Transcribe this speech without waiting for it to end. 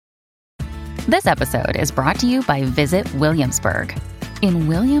This episode is brought to you by Visit Williamsburg. In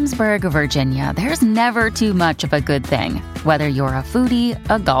Williamsburg, Virginia, there's never too much of a good thing. Whether you're a foodie,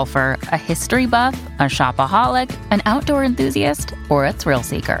 a golfer, a history buff, a shopaholic, an outdoor enthusiast, or a thrill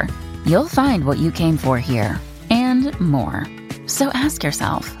seeker, you'll find what you came for here and more. So ask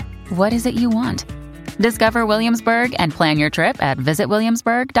yourself, what is it you want? Discover Williamsburg and plan your trip at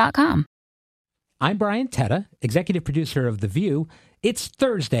visitwilliamsburg.com. I'm Brian Tetta, executive producer of The View. It's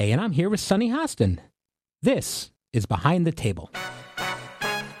Thursday, and I'm here with Sunny Hostin. This is Behind the Table.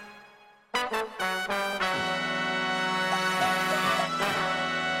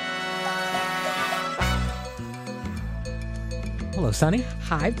 Hello, Sunny.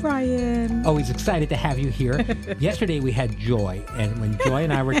 Hi, Brian. Always excited to have you here. Yesterday we had Joy, and when Joy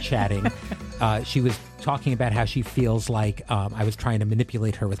and I were chatting, she was talking about how she feels like I was trying to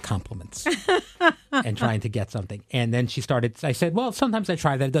manipulate her with compliments and trying to get something. And then she started, I said, well, sometimes I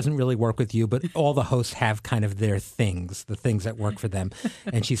try that. It doesn't really work with you, but all the hosts have kind of their things, the things that work for them.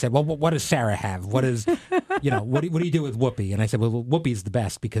 And she said, well, what does Sarah have? What is, what do you do with Whoopi? And I said, well, Whoopi's the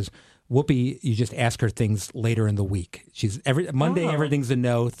best because Whoopi, you just ask her things later in the week. Monday, everything's a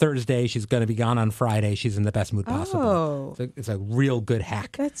no. Thursday, she's going to be gone on Friday. She's in the best mood possible. Oh. So it's a real good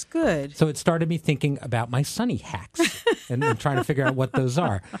hack. That's good. So it started me thinking about my Sunny hacks and trying to figure out what those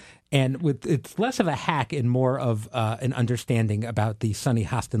are. And it's less of a hack and more of an understanding about the Sunny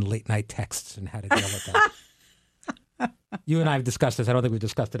Hostin late night texts and how to deal with that. You and I have discussed this. I don't think we've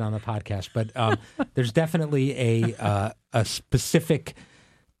discussed it on the podcast, but there's definitely a specific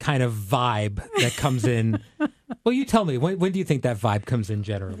kind of vibe that comes in. Well, you tell me, when do you think that vibe comes in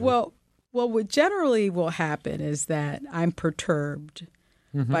generally? Well, what generally will happen is that I'm perturbed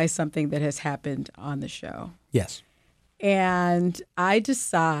by something that has happened on the show. Yes. And I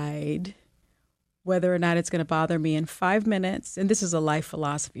decide whether or not it's going to bother me in 5 minutes. And this is a life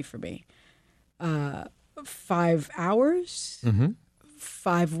philosophy for me. 5 hours,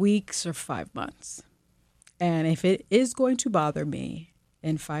 5 weeks, or 5 months. And if it is going to bother me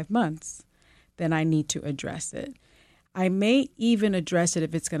in 5 months, then I need to address it. I may even address it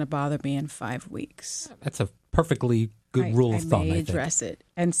if it's going to bother me in 5 weeks. That's a perfectly good rule of thumb, I think. I may address it.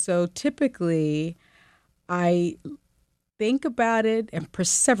 And so typically I think about it and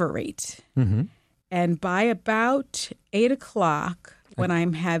perseverate. And by about 8 o'clock, when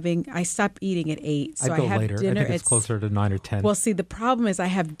I stop eating at 8. So I go have later. dinner I think it's closer to 9 or 10. Well, see, the problem is I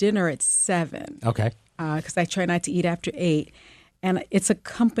have dinner at 7. Okay. Because I try not to eat after 8. And it's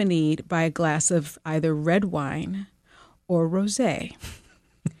accompanied by a glass of either red wine or rosé.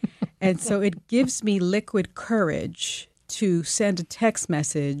 And so it gives me liquid courage to send a text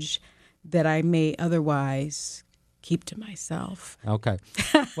message that I may otherwise keep to myself. Okay.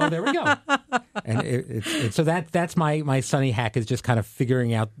 Well, there we go. And so that's my Sunny hack is just kind of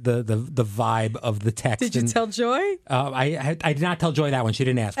figuring out the vibe of the text. Did you tell Joy? I did not tell Joy that one. She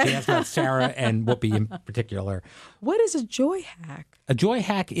didn't ask. She asked about Sarah and Whoopi in particular. What is a Joy hack? A Joy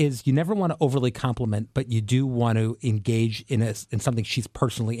hack is you never want to overly compliment, but you do want to engage in something she's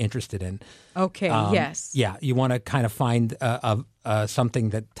personally interested in. Okay, yes. Yeah, you want to kind of find something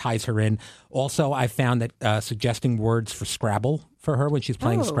that ties her in. Also, I found that suggesting words for Scrabble for her when she's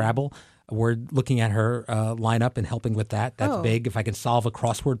playing Scrabble, looking at her lineup and helping with that's big. If I can solve a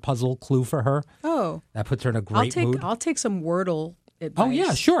crossword puzzle clue for her, that puts her in a great mood. I'll take some Wordle advice. Oh,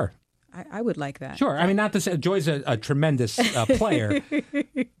 yeah, sure. I would like that. Sure. I mean, not to say Joy's a tremendous player,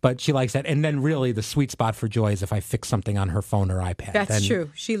 but she likes that. And then really the sweet spot for Joy is if I fix something on her phone or iPad. That's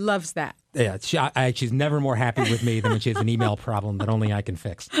true. She loves that. Yeah, she's never more happy with me than when she has an email problem that only I can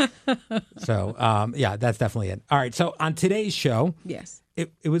fix. So, that's definitely it. All right. So on today's show, yes,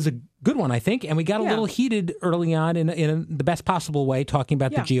 it was a good one, I think. And we got a little heated early on in the best possible way, talking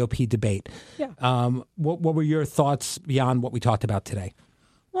about the GOP debate. Yeah. What were your thoughts beyond what we talked about today?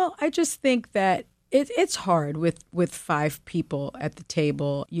 Well, I just think that it's hard with 5 people at the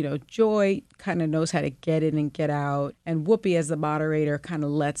table. Joy kind of knows how to get in and get out, and Whoopi as the moderator kind of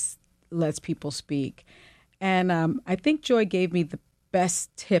lets people speak. And I think Joy gave me the best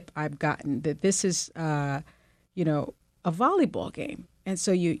tip I've gotten, that this is, a volleyball game. And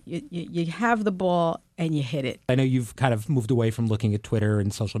so you have the ball and you hit it. I know you've kind of moved away from looking at Twitter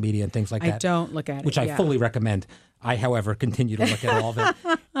and social media and things like that. I don't look at it. Which I fully recommend. I, however, continue to look at all of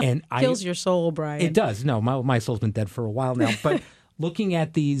it. And kills your soul, Brian. It does. No, my soul's been dead for a while now. But looking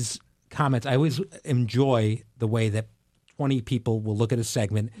at these comments, I always enjoy the way that 20 people will look at a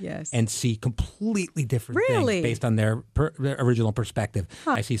segment and see completely different things based on their original perspective.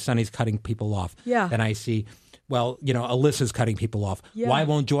 I see Sunny's cutting people off. Yeah. Then I see well, Alyssa's cutting people off. Yeah. Why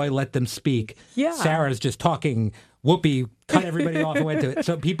won't Joy let them speak? Yeah. Sarah's just talking. Whoopi cut everybody off and went to it.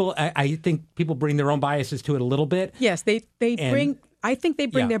 So I think people bring their own biases to it a little bit. Yes, they bring. I think they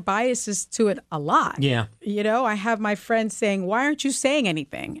bring their biases to it a lot. Yeah. I have my friends saying, "Why aren't you saying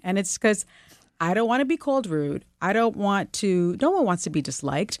anything?" And it's because I don't want to be called rude. I don't want to. No one wants to be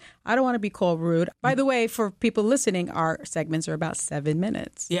disliked. I don't want to be called rude. By the way, for people listening, our segments are about 7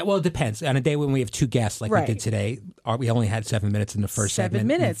 minutes. Yeah, well, it depends. On a day when we have 2 guests, like we did today, we only had 7 minutes in the first 7 segment,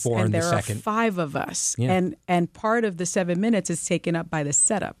 minutes, and 4 in the second. And there are 5 of us, Yeah. and part of the 7 minutes is taken up by the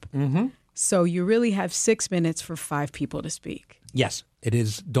setup. Mm-hmm. So you really have 6 minutes for 5 people to speak. Yes, it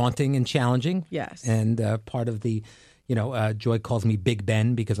is daunting and challenging. Yes, and part of the. Joy calls me Big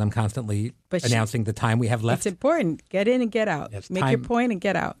Ben because I'm constantly announcing the time we have left. It's important. Get in and get out. Yes, Make your point and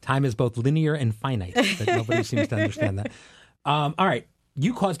get out. Time is both linear and finite, but nobody seems to understand that. All right.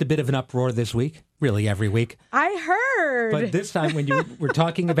 You caused a bit of an uproar this week, really every week. I heard. But this time when you were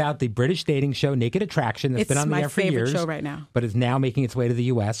talking about the British dating show Naked Attraction that's been on the air for years. It's my favorite show right now. But is now making its way to the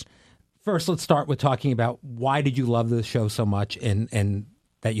U.S. First, let's start with talking about why did you love the show so much and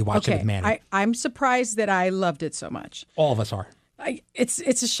that you watch it with Manny. I'm surprised that I loved it so much. All of us are. It's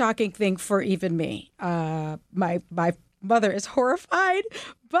a shocking thing for even me. My mother is horrified,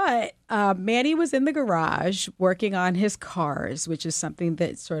 but Manny was in the garage working on his cars, which is something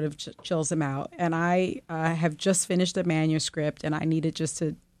that sort of chills him out. And I have just finished a manuscript, and I needed just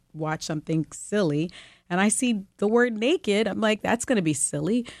to watch something silly. And I see the word naked. I'm like, that's going to be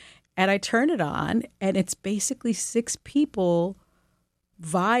silly. And I turn it on, and it's basically 6 people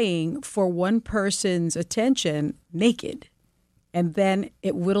vying for one person's attention naked. And then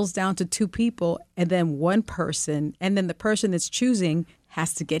it whittles down to 2 people and then one person. And then the person that's choosing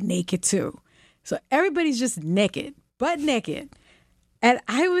has to get naked too. So everybody's just naked, butt naked. And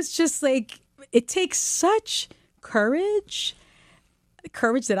I was just like, it takes such courage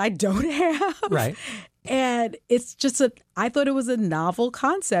that I don't have. Right. And it's just I thought it was a novel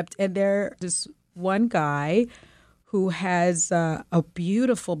concept. And there's this one guy who has a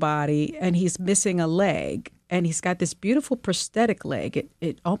beautiful body, and he's missing a leg, and he's got this beautiful prosthetic leg.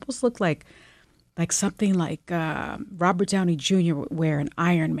 It almost looked like something like Robert Downey Jr. would wear in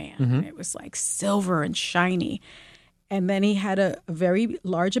Iron Man. Mm-hmm. It was like silver and shiny. And then he had a very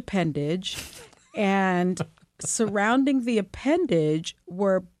large appendage, and surrounding the appendage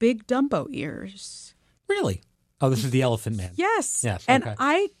were big Dumbo ears. Really? Oh, this is the Elephant Man. Yes. Yes. And okay.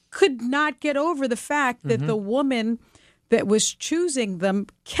 I could not get over the fact that the woman that was choosing them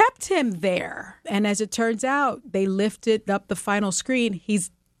kept him there. And as it turns out, they lifted up the final screen.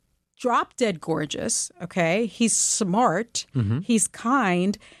 He's drop dead gorgeous, okay? He's smart. Mm-hmm. He's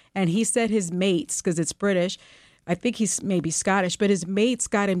kind. And he said his mates, because it's British, I think he's maybe Scottish, but his mates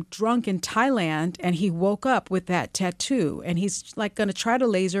got him drunk in Thailand, and he woke up with that tattoo, and he's like going to try to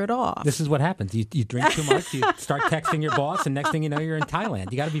laser it off. This is what happens. You drink too much, you start texting your boss, and next thing you know, you're in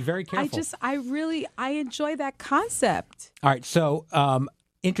Thailand. You got to be very careful. I enjoy that concept. All right. So,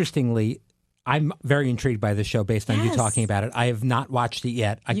 interestingly, I'm very intrigued by this show based on you talking about it. I have not watched it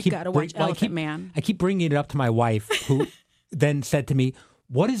yet. You've got to watch Elephant Man. I keep bringing it up to my wife, who then said to me,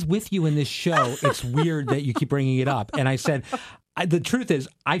 "What is with you in this show? It's weird that you keep bringing it up." And I said, the truth is,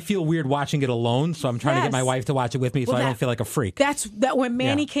 I feel weird watching it alone, so I'm trying to get my wife to watch it with me so I don't feel like a freak. That when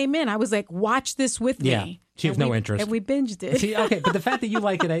Manny came in, I was like, watch this with me. Yeah, she has no interest. And we binged it. See, okay, but the fact that you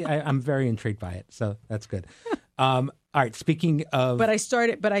like it, I'm very intrigued by it, so that's good. All right, speaking of... But I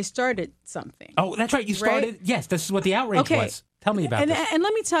started something. Oh, that's right, you started... Right? Yes, this is what the outrage was. Tell me about this. And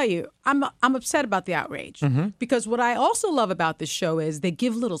let me tell you, I'm upset about the outrage because what I also love about this show is they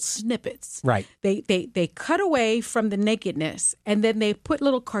give little snippets. Right. They cut away from the nakedness, and then they put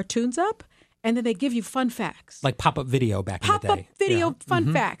little cartoons up, and then they give you fun facts. Like pop-up video back in the day. Pop-up video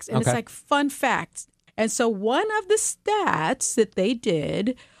fun facts. And it's like fun facts. And so one of the stats that they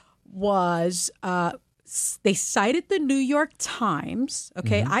did was they cited the New York Times.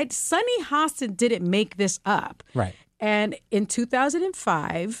 Okay. Sunny Hostin didn't make this up. Right. And in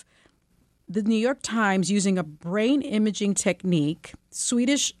 2005, the New York Times, using a brain imaging technique,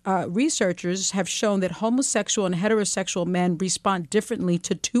 Swedish researchers have shown that homosexual and heterosexual men respond differently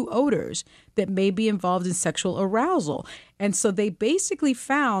to 2 odors that may be involved in sexual arousal. And so they basically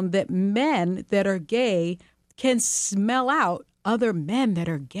found that men that are gay can smell out other men that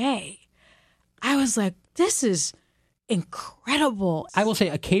are gay. I was like, this is incredible. I will say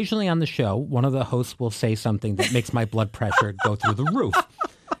occasionally on the show, one of the hosts will say something that makes my blood pressure go through the roof.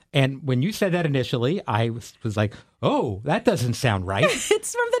 And when you said that initially, I was like, oh, that doesn't sound right. It's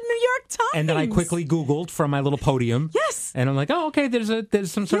from the New York Times. And then I quickly Googled from my little podium. Yes. And I'm like, oh, okay, there's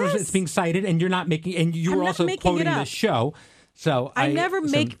some sort of, it's being cited, and you're not making, and you were also quoting the show. So I never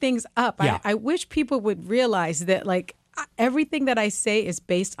make things up. Yeah. I wish people would realize that, like, everything that I say is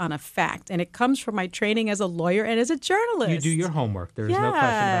based on a fact, and it comes from my training as a lawyer and as a journalist. You do your homework. There's no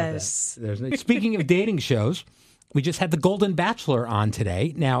question about that. Speaking of dating shows, we just had The Golden Bachelor on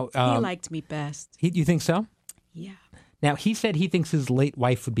today. Now he liked me best. You think so? Yeah. Now, he said he thinks his late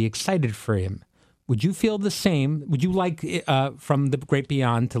wife would be excited for him. Would you feel the same? Would you like from the great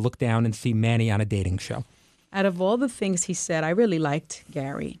beyond to look down and see Manny on a dating show? Out of all the things he said, I really liked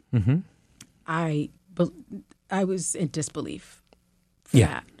Gary. Mm-hmm. I was in disbelief for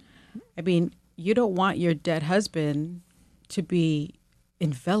that. I mean, you don't want your dead husband to be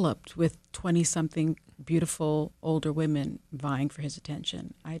enveloped with 20-something beautiful older women vying for his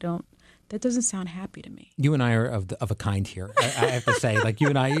attention. That doesn't sound happy to me. You and I are of a kind here. I have to say, like, you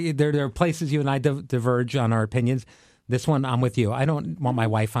and I, there are places you and I diverge on our opinions. This one, I'm with you. I don't want my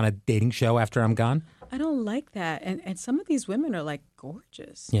wife on a dating show after I'm gone. I don't like that. And some of these women are, like,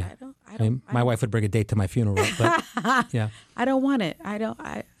 gorgeous. Yeah. I mean, my wife would bring a date to my funeral, but yeah. I don't want it.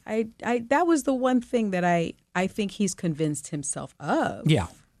 That was the one thing that I think he's convinced himself of. Yeah.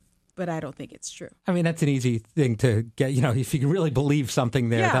 But I don't think it's true. I mean, that's an easy thing to get, if you can really believe something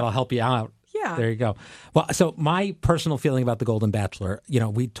there, that'll help you out. Yeah. There you go. Well, so my personal feeling about The Golden Bachelor,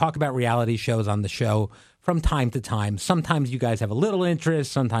 we talk about reality shows on the show from time to time. Sometimes you guys have a little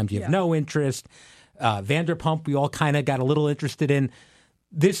interest. Sometimes you have no interest. Vanderpump, we all kind of got a little interested in.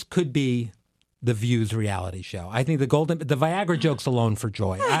 This could be The View's reality show. I think the Viagra joke's alone for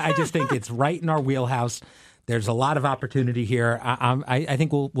joy. I just think it's right in our wheelhouse. There's a lot of opportunity here. I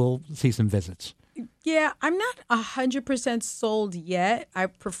think we'll see some visits. Yeah, I'm not 100% sold yet. I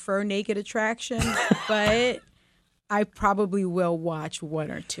prefer Naked Attraction, but I probably will watch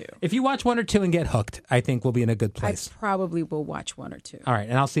one or two. If you watch one or two and get hooked, I think we'll be in a good place. I probably will watch one or two. All right,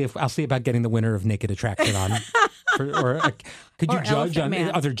 and I'll see about getting the winner of Naked Attraction on. Could you judge on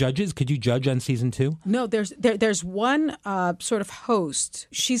other judges? Could you judge on season 2? No, there's one sort of host.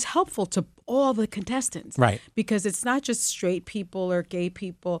 She's helpful to all the contestants, right? Because it's not just straight people or gay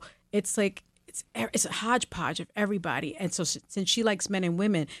people. It's like it's a hodgepodge of everybody. And so since she likes men and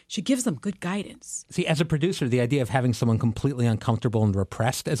women, she gives them good guidance. See, as a producer, the idea of having someone completely uncomfortable and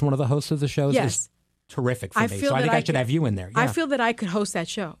repressed as one of the hosts of the shows is terrific for me. So I think I should have you in there. Yeah. I feel that I could host that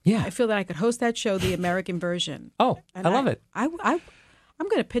show. Yeah. I feel that I could host that show, the American version. Oh, I love it. I'm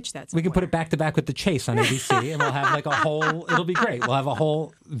going to pitch that somewhere. We can put it back to back with The Chase on ABC, and we'll have like a whole, it'll be great. We'll have a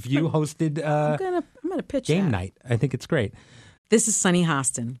whole View hosted I'm gonna pitch game that. night. I think it's great. This is Sunny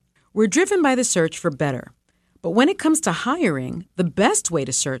Hostin. We're driven by the search for better. But when it comes to hiring, the best way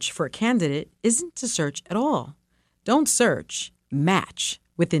to search for a candidate isn't to search at all. Don't search, match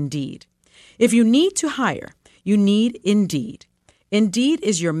with Indeed. If you need to hire, you need Indeed. Indeed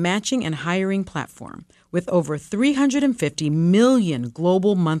is your matching and hiring platform with over 350 million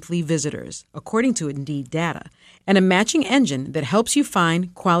global monthly visitors, according to Indeed data, and a matching engine that helps you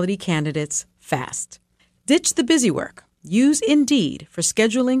find quality candidates fast. Ditch the busy work. Use Indeed for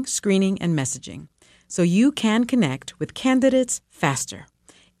scheduling, screening, and messaging so you can connect with candidates faster.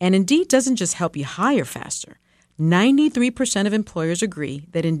 And Indeed doesn't just help you hire faster. 93% of employers agree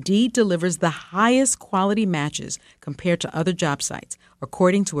that Indeed delivers the highest quality matches compared to other job sites,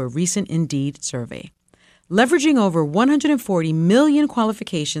 according to a recent Indeed survey. Leveraging over 140 million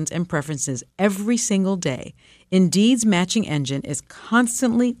qualifications and preferences every single day, Indeed's matching engine is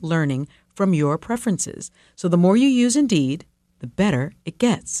constantly learning from your preferences. So the more you use Indeed, the better it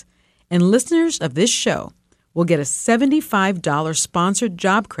gets. And listeners of this show will get a $75 sponsored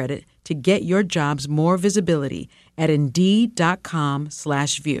job credit to get your jobs more visibility at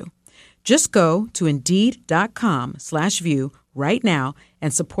Indeed.com/view. Just go to Indeed.com/view right now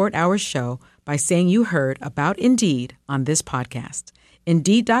and support our show by saying you heard about Indeed on this podcast.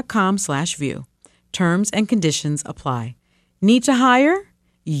 Indeed.com/view. Terms and conditions apply. Need to hire?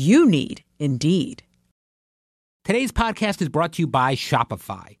 You need Indeed. Today's podcast is brought to you by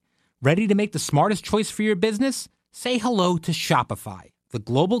Shopify. Ready to make the smartest choice for your business? Say hello to Shopify, the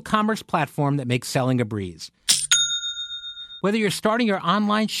global commerce platform that makes selling a breeze. Whether you're starting your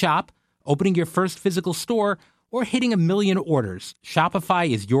online shop, opening your first physical store, or hitting 1 million orders, Shopify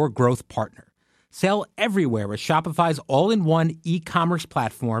is your growth partner. Sell everywhere with Shopify's all-in-one e-commerce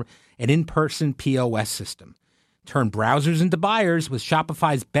platform and in-person POS system. Turn browsers into buyers with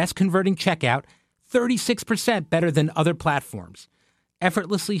Shopify's best-converting checkout, 36% better than other platforms.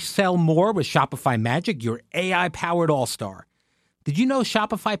 Effortlessly sell more with Shopify Magic, your AI-powered all-star. Did you know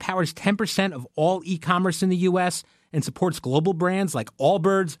Shopify powers 10% of all e-commerce in the U.S. and supports global brands like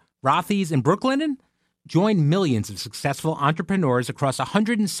Allbirds, Rothy's, and Brooklinen? Join millions of successful entrepreneurs across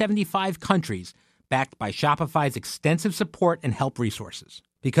 175 countries, backed by Shopify's extensive support and help resources.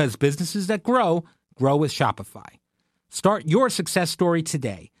 Because businesses that grow with Shopify. Start your success story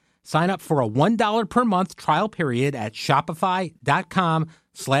today. Sign up for a $1 per month trial period at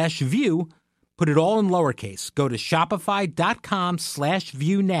shopify.com/view. Put it all in lowercase. Go to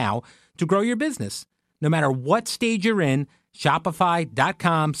shopify.com/view now to grow your business. No matter what stage you're in,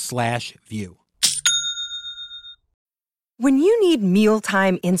 shopify.com/view. When you need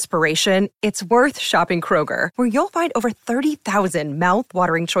mealtime inspiration, it's worth shopping Kroger, where you'll find over 30,000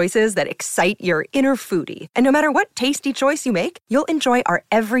 mouth-watering choices that excite your inner foodie. And no matter what tasty choice you make, you'll enjoy our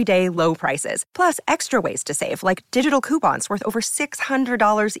everyday low prices, plus extra ways to save, like digital coupons worth over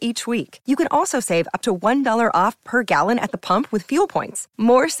 $600 each week. You can also save up to $1 off per gallon at the pump with fuel points.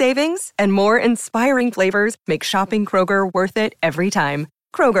 More savings and more inspiring flavors make shopping Kroger worth it every time.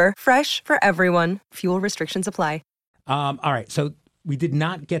 Kroger, fresh for everyone. Fuel restrictions apply. All right, so we did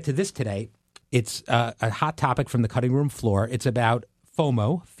not get to this today. It's a hot topic from the cutting room floor. It's about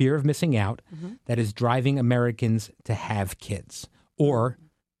FOMO, fear of missing out, that is driving Americans to have kids or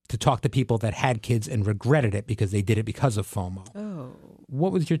to talk to people that had kids and regretted it because they did it because of FOMO. Oh.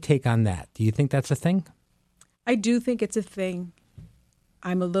 What was your take on that? Do you think that's a thing? I do think it's a thing.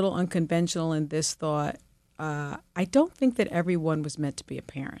 I'm a little unconventional in this thought. I don't think that everyone was meant to be a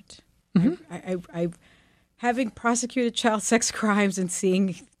parent. I've having prosecuted child sex crimes and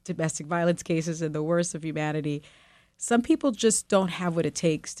seeing domestic violence cases and the worst of humanity, some people just don't have what it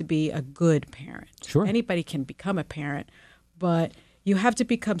takes to be a good parent. Sure. Anybody can become a parent, but you have to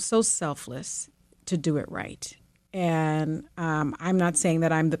become so selfless to do it right. And I'm not saying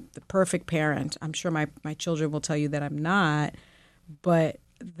that I'm the perfect parent. I'm sure my children will tell you that I'm not, but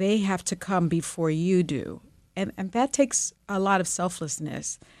they have to come before you do. And that takes a lot of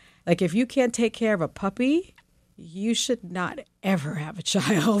selflessness. Like, if you can't take care of a puppy, you should not ever have a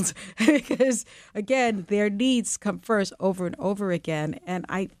child because, again, their needs come first over and over again. And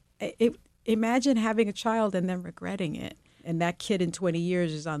imagine having a child and then regretting it. And that kid in 20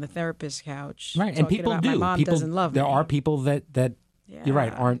 years is on the therapist's couch. Right, and people about, do. My mom people, doesn't love there me. are people that you're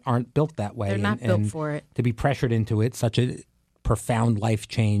right, aren't built that way. They're not built for it. To be pressured into it, such a profound life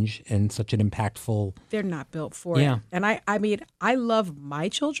change and such an impactful. They're not built for it. And I mean, I love my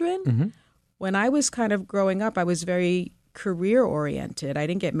children. Mm-hmm. When I was kind of growing up, I was very career oriented. I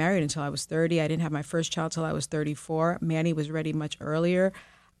didn't get married until I was 30. I didn't have my first child till I was 34. Manny was ready much earlier.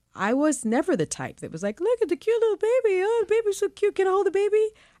 I was never the type that was like, look at the cute little baby. Oh, the baby's so cute. Can I hold the baby?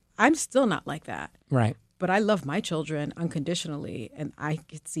 I'm still not like that. Right. But I love my children unconditionally, and I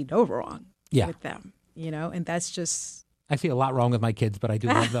could see no wrong with them, and that's just... I see a lot wrong with my kids, but I do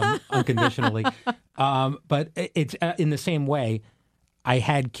love them unconditionally. But it's in the same way, I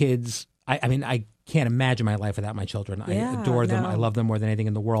had kids. I mean, I can't imagine my life without my children. I adore them. I love them more than anything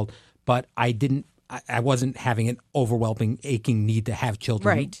in the world. But I wasn't having an overwhelming, aching need to have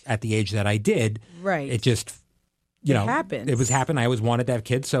children at the age that I did. Right. It just, it happens. It was happening. I always wanted to have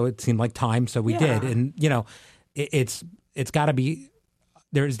kids, so it seemed like time, so we did. And, it's got to be,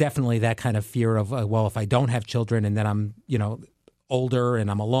 there's definitely that kind of fear of, well, if I don't have children and then I'm, older and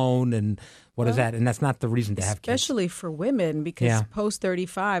I'm alone and what is that? And that's not the reason to have kids. Especially for women, because post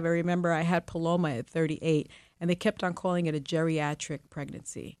 35, I remember I had Paloma at 38 and they kept on calling it a geriatric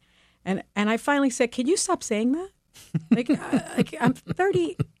pregnancy. And I finally said, can you stop saying that? Like I'm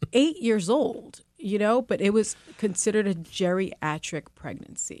 38 years old, but it was considered a geriatric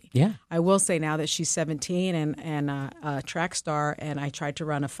pregnancy. Yeah. I will say now that she's 17 and a track star, and I tried to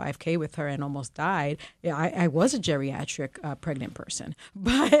run a 5K with her and almost died. Yeah, I was a geriatric pregnant person,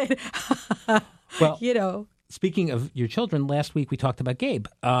 but well, speaking of your children, last week we talked about Gabe,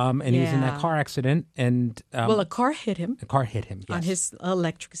 and he was in that car accident, and a car hit him. A car hit him, yes. On his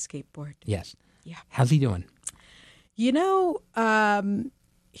electric skateboard. Yes. Yeah. How's he doing?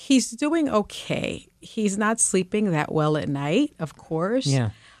 He's doing okay. He's not sleeping that well at night, of course. Yeah.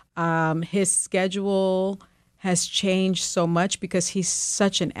 His schedule has changed so much because he's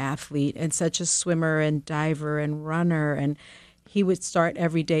such an athlete and such a swimmer and diver and runner, and he would start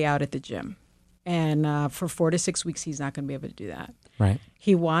every day out at the gym. And for 4 to 6 weeks, he's not going to be able to do that. Right.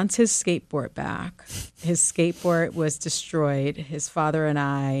 He wants his skateboard back. His skateboard was destroyed. His father and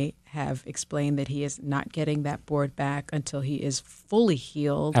I have explained that he is not getting that board back until he is fully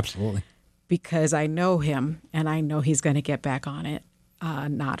healed. Absolutely. Because I know him, and I know he's going to get back on it,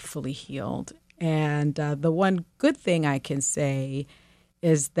 not fully healed. And the one good thing I can say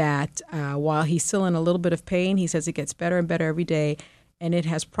is that while he's still in a little bit of pain, he says it gets better and better every day. And it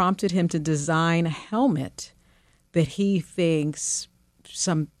has prompted him to design a helmet that he thinks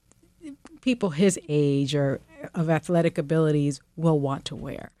some people his age or of athletic abilities will want to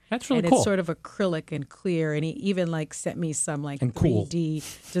wear. That's really cool. cool. It's sort of acrylic and clear. And he even sent me some and cool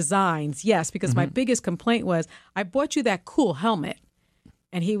 3D designs. Yes, because my biggest complaint was, I bought you that cool helmet.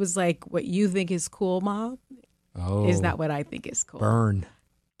 And he was like, what you think is cool, Mom, is not what I think is cool. Burn.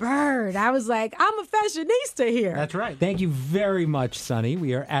 I was like, I'm a fashionista here. That's right. Thank you very much, Sonny.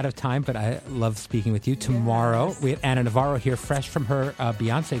 We are out of time, but I love speaking with you. Tomorrow, we have Anna Navarro here, fresh from her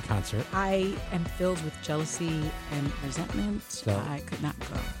Beyonce concert. I am filled with jealousy and resentment. So I could not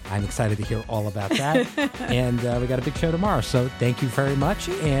go. I'm excited to hear all about that. And we got a big show tomorrow. So thank you very much.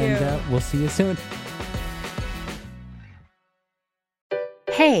 We'll see you soon.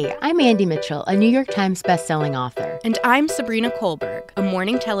 Hey, I'm Andy Mitchell, a New York Times bestselling author. And I'm Sabrina Kohlberg, a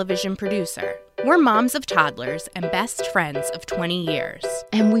morning television producer. We're moms of toddlers and best friends of 20 years.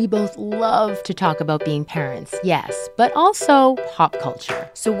 And we both love to talk about being parents, yes, but also pop culture.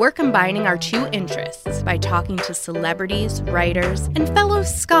 So we're combining our two interests by talking to celebrities, writers, and fellow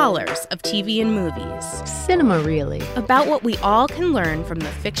scholars of TV and movies. Cinema, really. About what we all can learn from the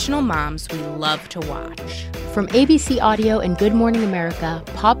fictional moms we love to watch. From ABC Audio and Good Morning America,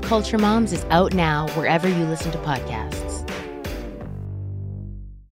 Pop Culture Moms is out now wherever you listen to podcasts.